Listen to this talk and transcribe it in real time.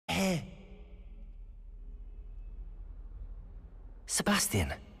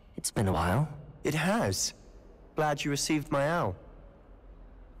Sebastian, it's been a while. It has. Glad you received my owl.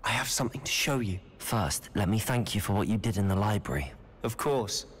 I have something to show you. First, let me thank you for what you did in the library. Of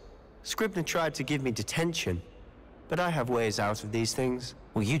course. Scribner tried to give me detention, but I have ways out of these things.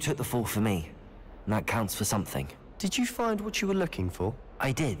 Well, you took the fall for me, and that counts for something. Did you find what you were looking for?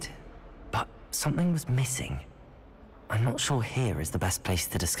 I did, but something was missing. I'm not sure here is the best place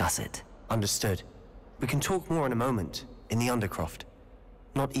to discuss it. Understood. We can talk more in a moment, in the Undercroft.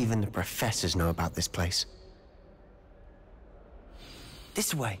 Not even the professors know about this place.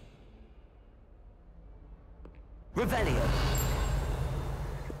 This way. Revelio!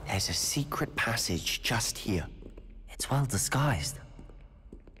 There's a secret passage just here. It's well disguised.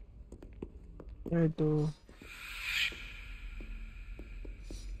 Itu.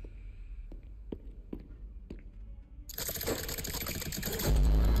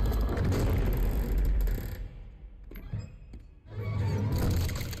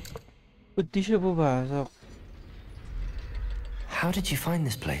 Putih siya pumasok. How did you find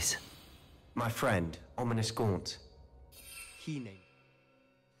this place? My friend, Ominous Gaunt. He named.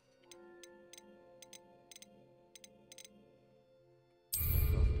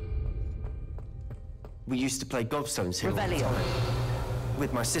 We used to play gobstones here all the Revelio. time.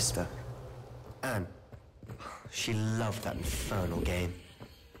 With my sister, Anne. She loved that infernal game.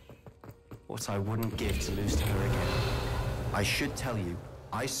 What I wouldn't give to lose to her again. I should tell you,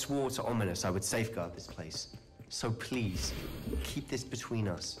 I swore to Ominous I would safeguard this place. So please, keep this between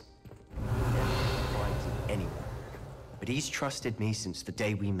us. Never mind to anyone. But he's trusted me since the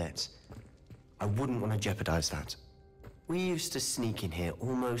day we met. I wouldn't want to jeopardize that. We used to sneak in here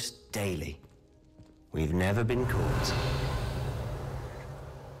almost daily. We've never been caught.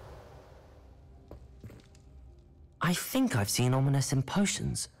 I think I've seen Ominous in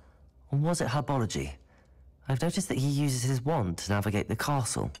potions. Or was it herbology? I've noticed that he uses his wand to navigate the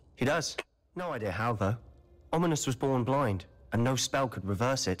castle. He does. No idea how, though. Ominous was born blind, and no spell could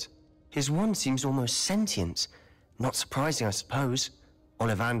reverse it. His wand seems almost sentient. Not surprising, I suppose.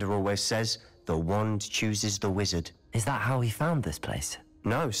 Ollivander always says, the wand chooses the wizard. Is that how he found this place?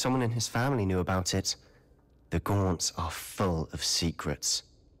 No, someone in his family knew about it. The Gaunts are full of secrets.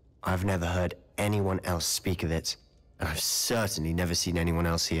 I've never heard anyone else speak of it, and I've certainly never seen anyone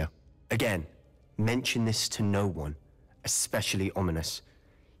else here. Again, mention this to no one, especially Ominous.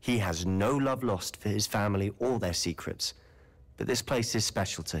 He has no love lost for his family or their secrets, but this place is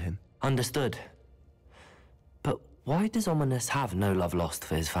special to him. Understood. But why does Ominous have no love lost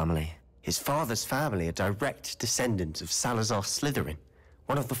for his family? His father's family are direct descendants of Salazar Slytherin,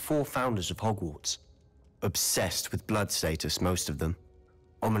 one of the 4 founders of Hogwarts. Obsessed with blood status, most of them.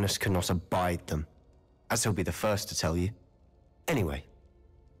 Ominous cannot abide them, as he'll be the first to tell you. Anyway,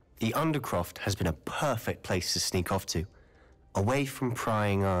 the Undercroft has been a perfect place to sneak off to, away from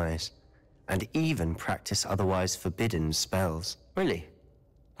prying eyes, and even practice otherwise forbidden spells. Really?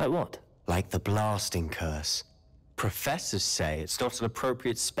 Like what? Like the blasting curse. Professors say it's not an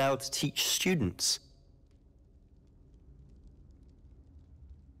appropriate spell to teach students.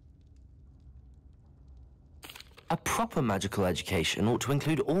 A proper magical education ought to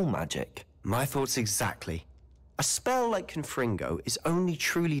include all magic. My thoughts exactly. A spell like Confringo is only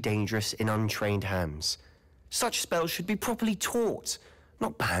truly dangerous in untrained hands. Such spells should be properly taught,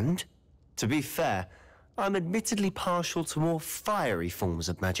 not banned. To be fair, I'm admittedly partial to more fiery forms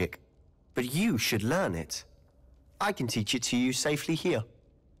of magic. But you should learn it. I can teach it to you safely here.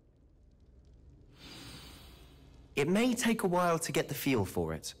 It may take a while to get the feel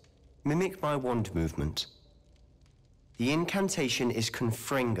for it. Mimic my wand movement. The incantation is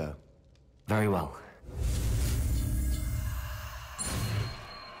Confringo. Very well.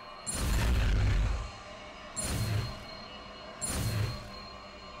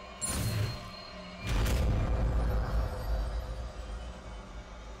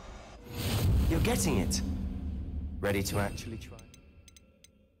 You're getting it. Ready to actually try?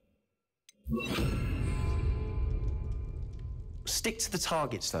 Stick to the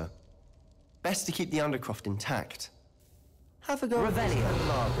targets, though. Best to keep the Undercroft intact. Have a go at Revelio.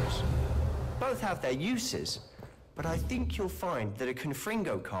 Labras. Both have their uses, but I think you'll find that a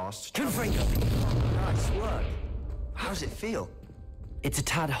Confringo cast... Confringo! Nice work. How's it feel? It's a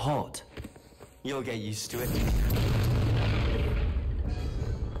tad hot. You'll get used to it.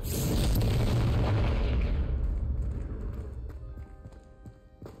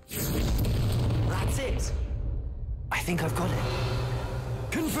 That's it. I think I've got it.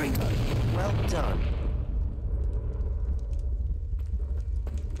 Confringo. Well done.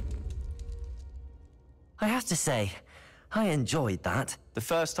 I have to say, I enjoyed that. The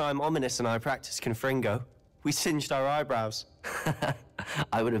first time Ominous and I practiced Confringo, We singed our eyebrows.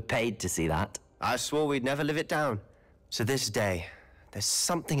 I would have paid to see that. I swore we'd never live it down. So this day, there's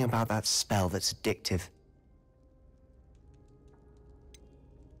something about that spell that's addictive.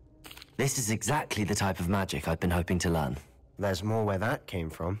 This is exactly the type of magic I've been hoping to learn. There's more where that came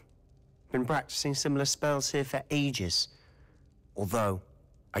from. Been practicing similar spells here for ages. Although,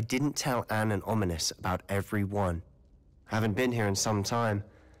 I didn't tell Anne and Ominous about every one. Haven't been here in some time.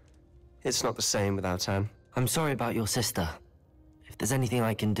 It's not the same without Anne. I'm sorry about your sister. If there's anything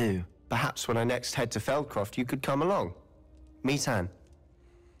I can do... Perhaps when I next head to Feldcroft, you could come along. Meet Anne.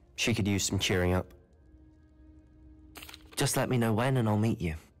 She could use some cheering up. Just let me know when and I'll meet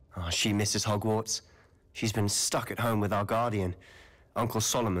you. Oh, she misses Hogwarts. She's been stuck at home with our guardian, Uncle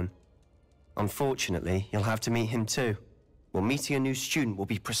Solomon. Unfortunately, you'll have to meet him too. Well, meeting a new student will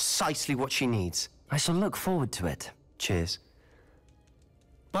be precisely what she needs. I shall look forward to it. Cheers.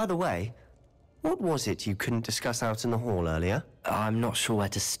 By the way, what was it you couldn't discuss out in the hall earlier? I'm not sure where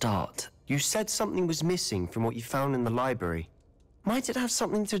to start. You said something was missing from what you found in the library. Might it have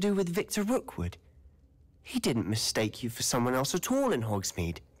something to do with Victor Rookwood? He didn't mistake you for someone else at all in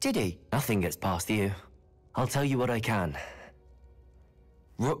Hogsmeade, did he? Nothing gets past you. I'll tell you what I can.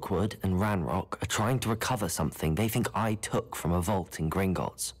 Rookwood and Ranrock are trying to recover something they think I took from a vault in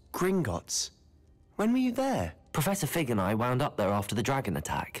Gringotts. Gringotts? When were you there? Professor Fig and I wound up there after the dragon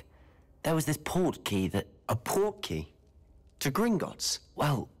attack. There was this port key that... A port key? To Gringotts?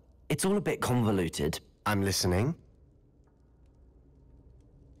 Well, it's all a bit convoluted. I'm listening.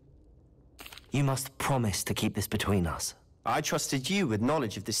 You must promise to keep this between us. I trusted you with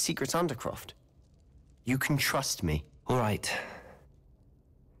knowledge of the secret Undercroft. You can trust me. All right.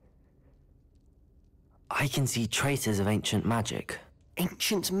 I can see traces of ancient magic.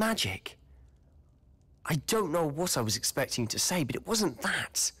 Ancient magic? I don't know what I was expecting you to say, but it wasn't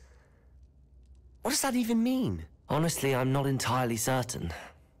that. What does that even mean? Honestly, I'm not entirely certain.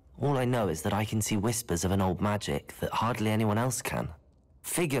 All I know is that I can see whispers of an old magic that hardly anyone else can.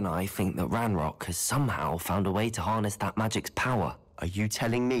 Fig and I think that Ranrock has somehow found a way to harness that magic's power. Are you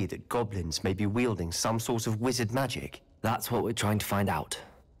telling me that goblins may be wielding some sort of wizard magic? That's what we're trying to find out.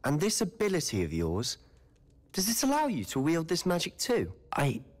 And this ability of yours, does it allow you to wield this magic too?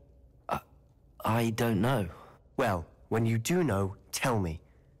 I don't know. Well, when you do know, tell me.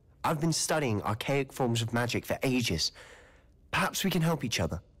 I've been studying archaic forms of magic for ages. Perhaps we can help each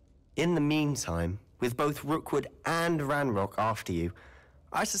other. In the meantime, with both Rookwood and Ranrock after you,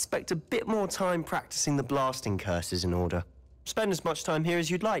 I suspect a bit more time practicing the blasting curse is in order. Spend as much time here as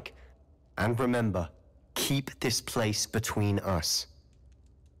you'd like. And remember, keep this place between us.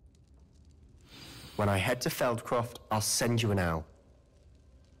 When I head to Feldcroft, I'll send you an owl.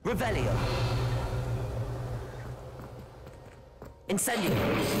 Revelio. Incendio.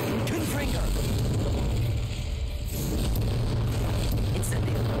 Confringo.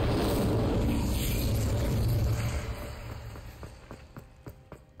 Incendio.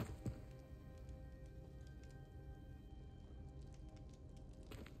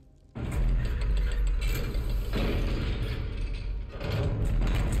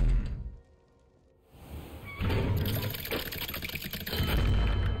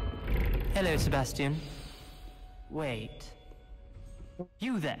 Hello, Sebastian. Wait.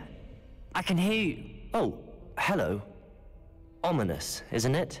 You there? I can hear you. Oh, hello. Ominous,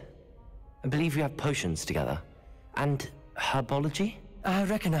 isn't it? I believe you have potions together. And herbology? I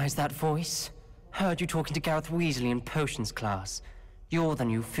recognize that voice. Heard you talking to Gareth Weasley in potions class. You're the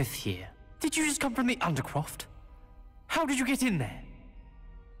new 5th year. Did you just come from the Undercroft? How did you get in there?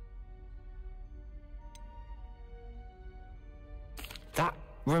 That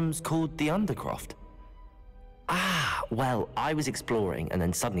room's called the Undercroft. Ah, well, I was exploring and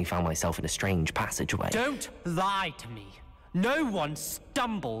then suddenly found myself in a strange passageway. Don't lie to me. No one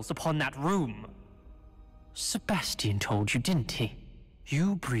stumbles upon that room. Sebastian told you, didn't he?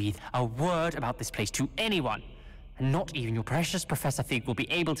 You breathe a word about this place to anyone, and not even your precious Professor Fig will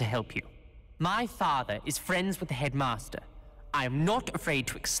be able to help you. My father is friends with the headmaster. I am not afraid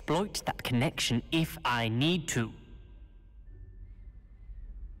to exploit that connection if I need to.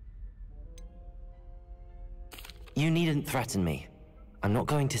 You needn't threaten me. I'm not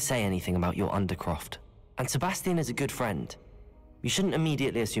going to say anything about your Undercroft. And Sebastian is a good friend. You shouldn't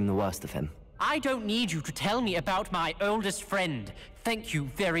immediately assume the worst of him. I don't need you to tell me about my oldest friend. Thank you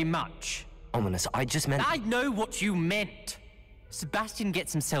very much. Ominous, I just meant... I know what you meant. Sebastian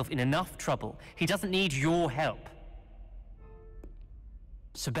gets himself in enough trouble. He doesn't need your help.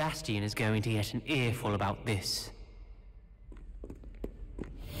 Sebastian is going to get an earful about this.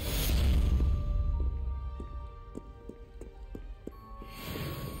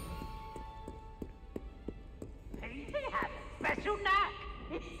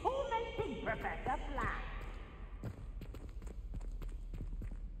 better plan.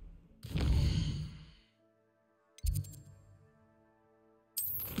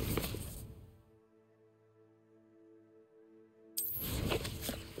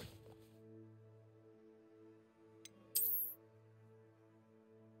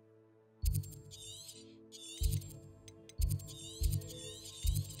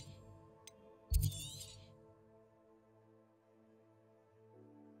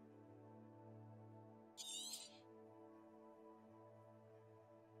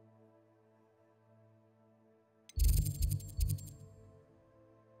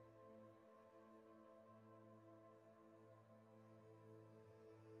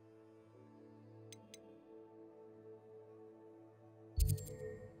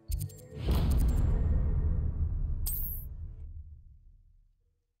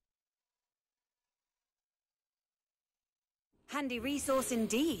 Handy resource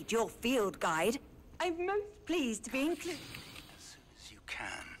indeed, your field guide. I'm most pleased to be included. As soon as you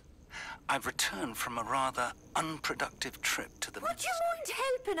can. I've returned from a rather unproductive trip to the... Would you mind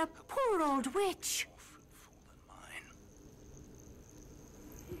helping a poor old witch? More fruitful than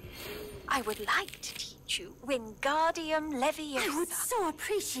mine. I would like to teach you Wingardium Leviosa. I would so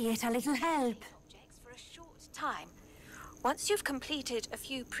appreciate a little help. Objects for a short time. Once you've completed a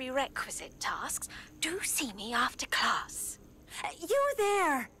few prerequisite tasks, do see me after class. You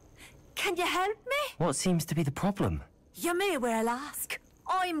there! Can you help me? What seems to be the problem? You may well ask.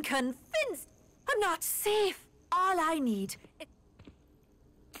 I'm convinced I'm not safe. All I need...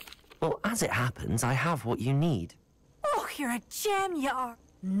 Well, as it happens, I have what you need. Oh, you're a gem, you are.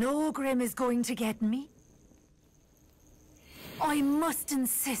 No Grim is going to get me. I must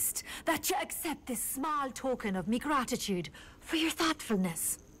insist that you accept this small token of me gratitude for your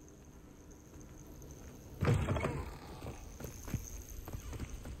thoughtfulness.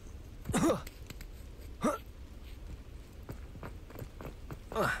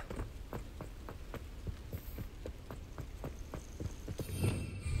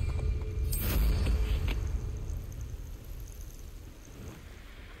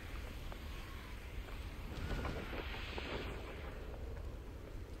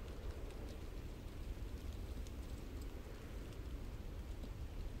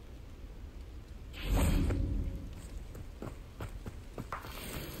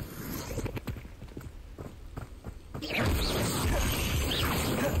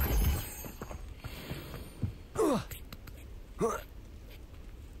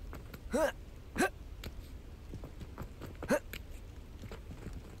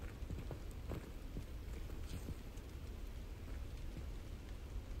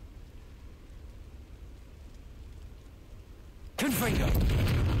 Confringo!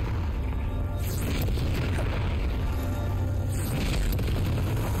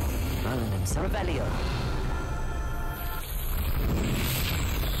 Merlin himself. Revelio.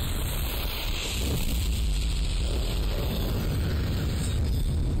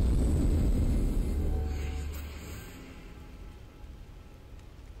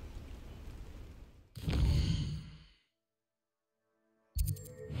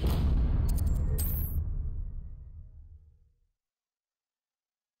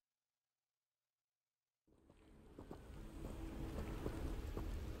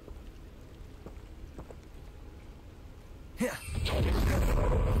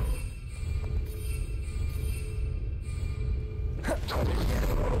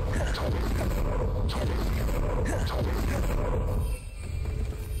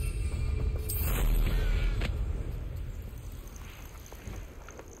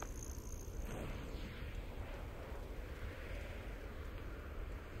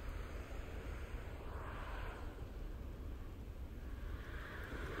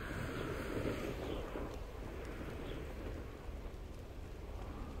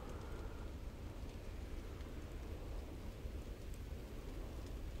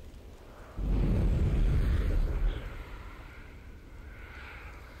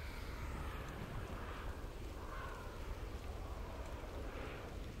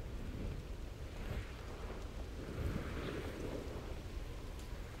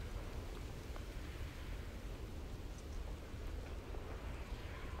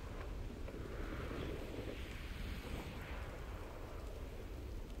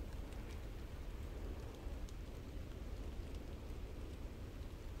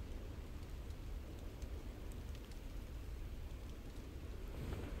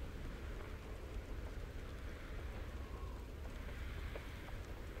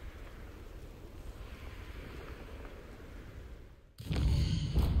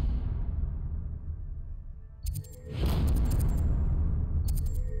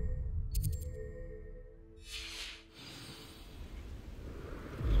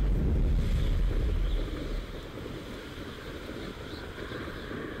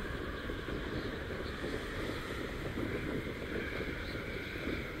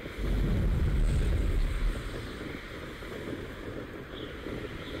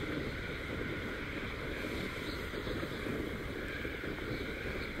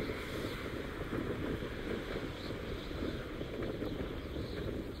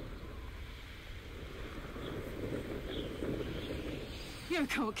 You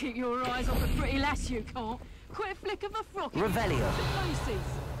can't keep your eyes off a pretty lass, you can't. Quit a flick of a frock. Revelio. Faces.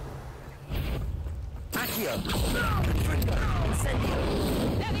 Accio. Confringo. Incendio.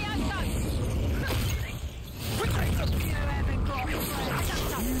 Levioso! You haven't got a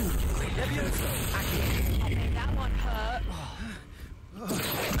friend. Levioso. Accio. I bet that one hurt.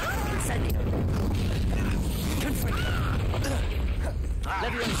 Incendio. Confringo.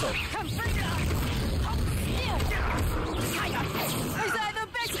 Levioso. Confringo! Is that the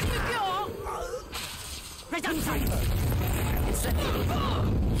best you got? Reducto. Incendio.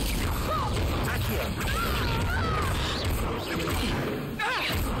 Accio.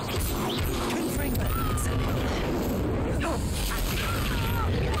 Confringo. Incendio. Accio.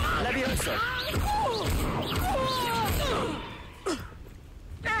 Levioso.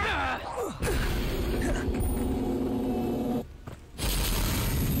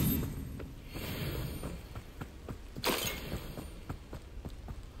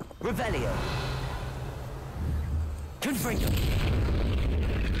 Revelio. Confringo.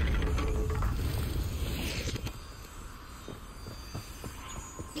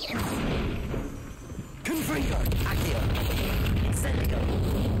 Confringo. Accio. Incendio.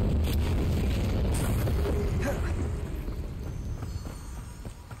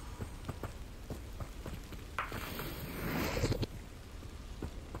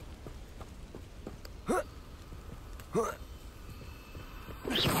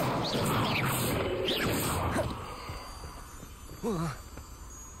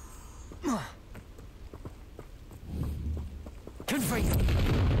 Confringo.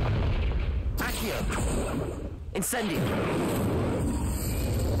 Accio. Incendio.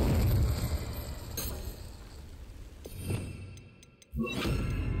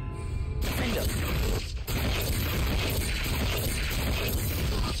 Defendo.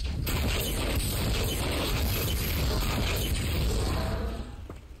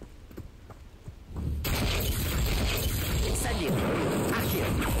 Incendio. Accio.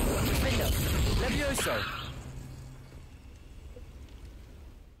 Defendo. Levioso.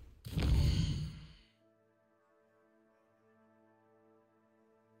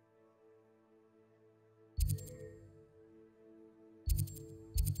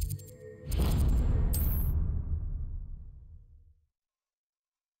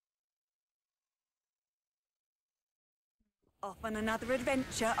 Off on another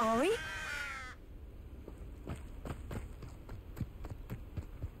adventure, are we?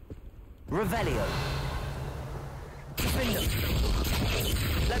 Revelio. Defendo.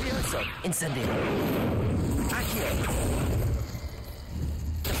 Levioso. Incendio. Accio.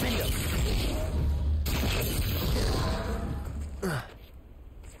 Defendo.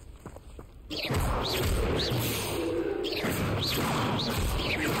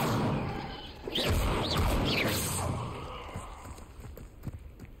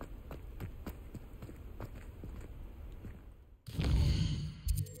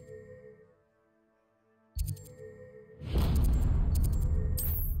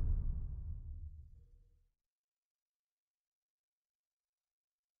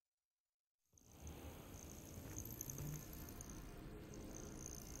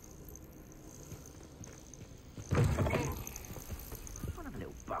 One of the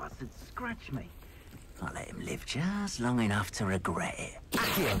little bastards scratched me. I'll let him live just long enough to regret it.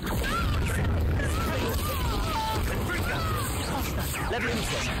 Accio.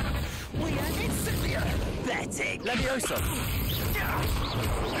 Levioso. We are Incendio! Pathetic! Levioso.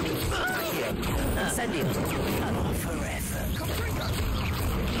 Accio. Incendio. Oh, forever.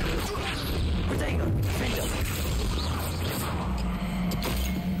 Protego. Defendo.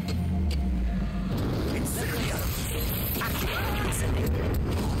 Incendio! Accio. Incendio.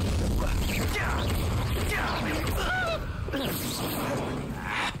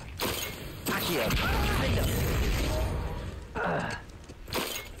 Accio. Defendo.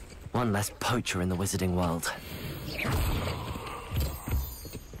 One less poacher in the wizarding world.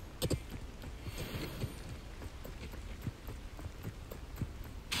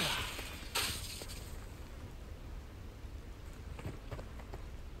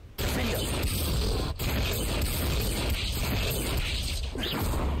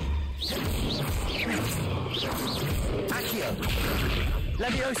 Accio.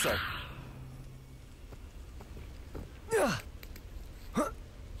 Levioso.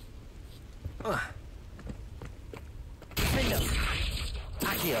 Defendo.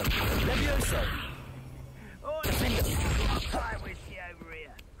 Accio. Levioso. Defendo. I wish you over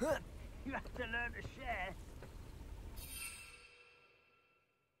here. You have to learn to share.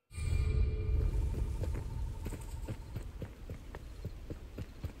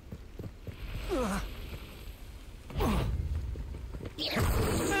 Yeah.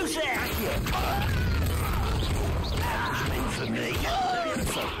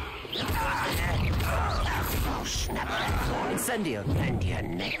 Incendio. And your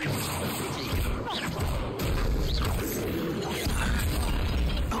neck.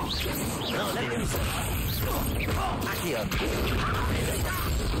 Accio.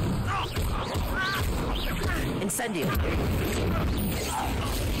 Incendio.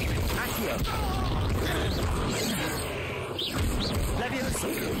 Accio. Levioso.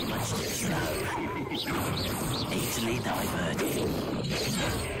 Much too slow. Easily diverted.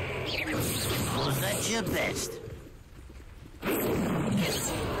 Was that your best?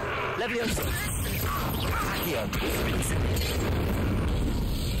 Levioso. Accio.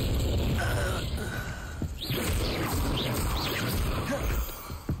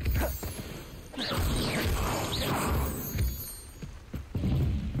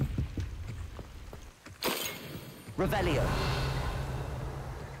 Revelio.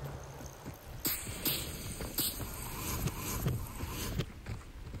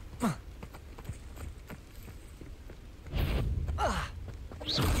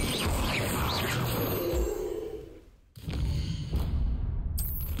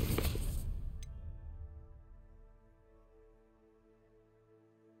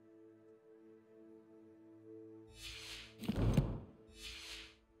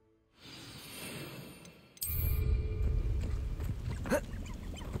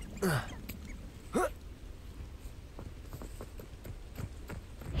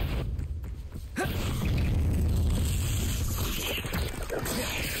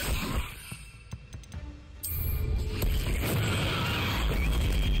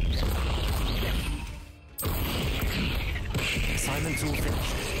 Assignment's all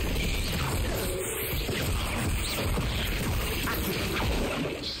finished.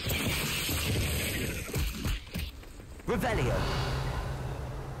 Revelio.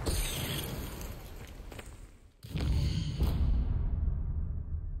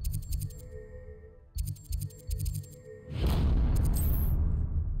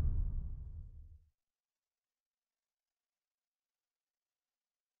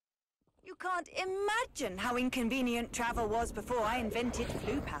 You can't imagine how inconvenient travel was before I invented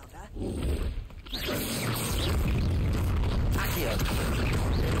flu powder. Accio.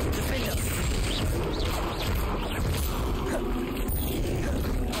 Defender.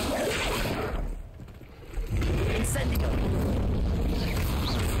 Incendio.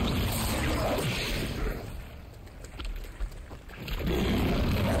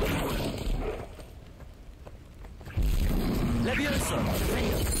 Levioso.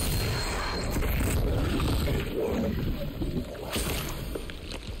 Defender.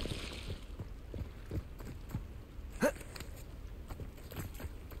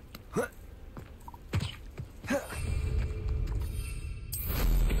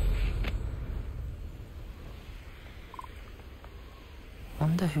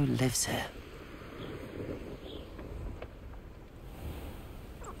 Wonder who lives here.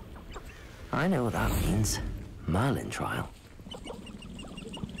 I know what that means. Merlin trial.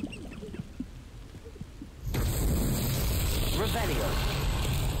 Revelio.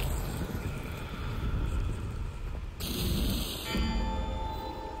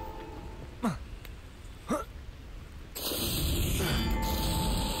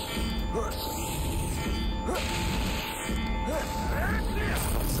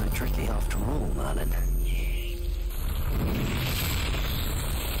 Not so tricky after all, Merlin.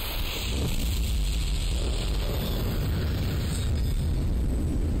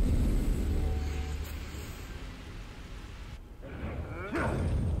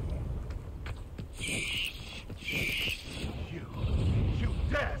 You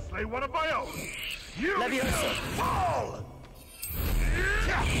dare slay one of my own! You Levioso. fall!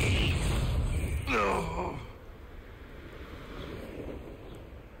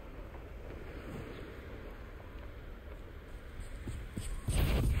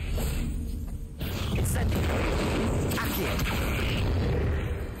 Incendio. Accio.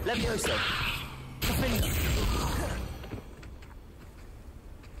 Levioso. Defender.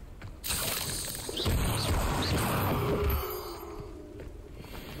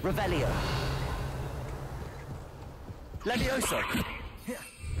 Revelio. Levioso.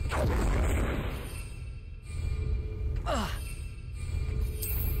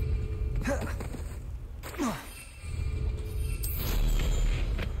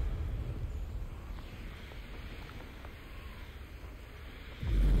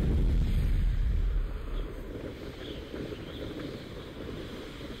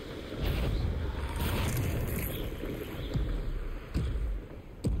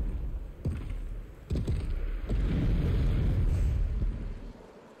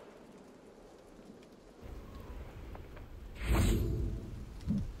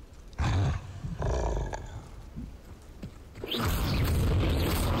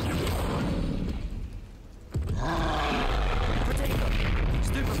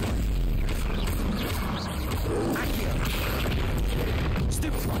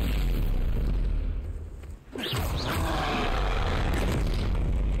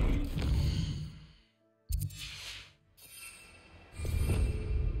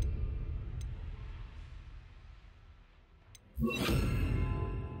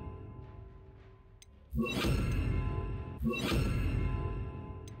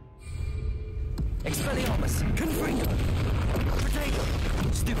 Expelliarmus! Confringo! Protego!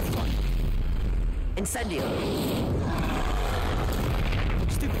 Stupefy! Incendio!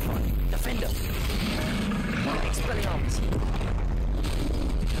 Stupefy! Defender! Expelliarmus!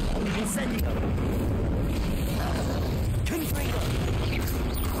 Incendio! Confringo!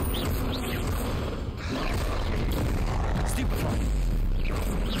 Stupefy!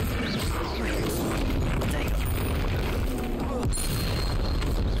 Protego!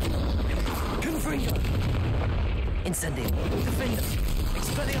 Confringo! Incendio! Defender!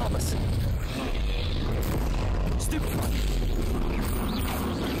 Expelliarmus! Stupefy!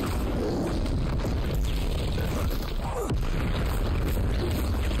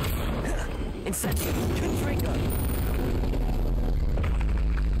 Incendio! Confringo!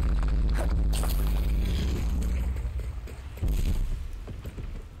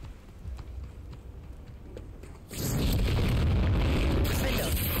 Defender!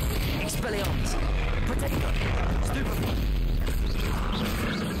 Expelliarmus! Protector! Stupefy!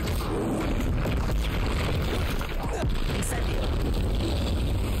 Incendio!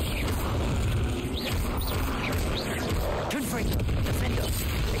 Confringo! Defender!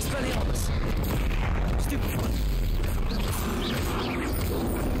 Expelliarmus! Stupefy!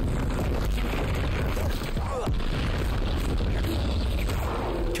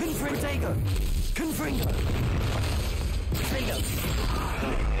 Confringo! Confringo! Defender!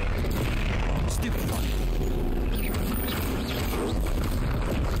 Stupefy!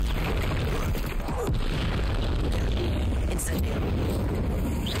 Incendio!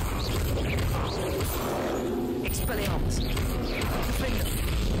 Expelliarmus! Defender!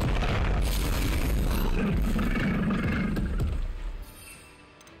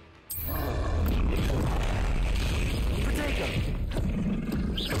 Protego!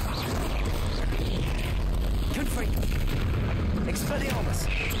 Confringo! Expelliarmus!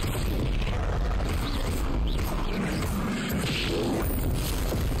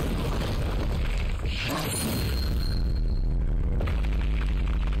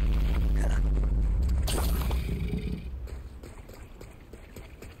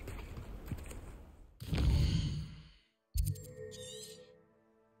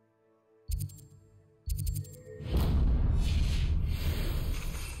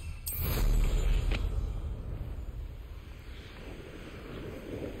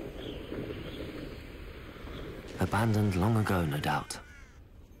 Abandoned long ago, no doubt.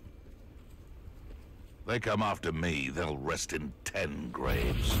 They come after me, they'll rest in 10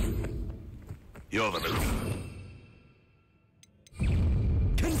 graves. You're the new.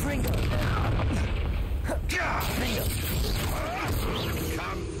 Confringo! Confringo!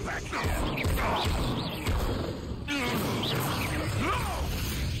 Come back here!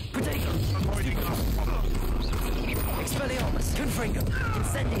 Protego! Avoiding us. Expelliarmus! Confringo!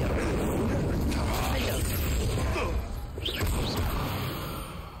 Incendio! Confringo!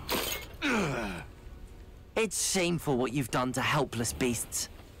 It's shameful what you've done to helpless beasts.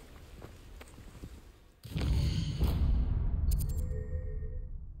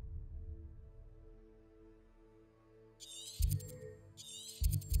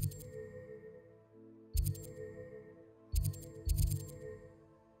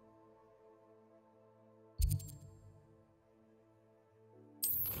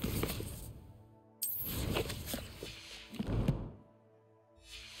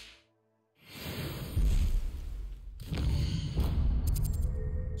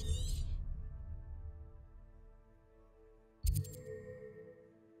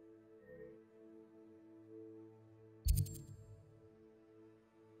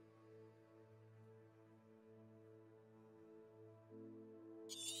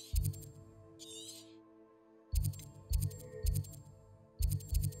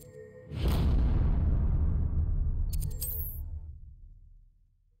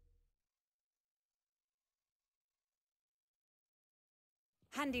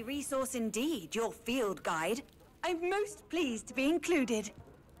 Handy resource indeed, your field guide. I'm most pleased to be included.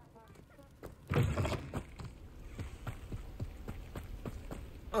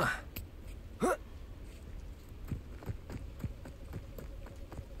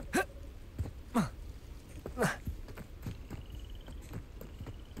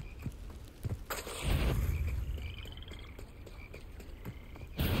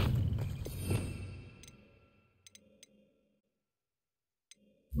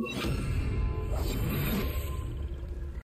 you.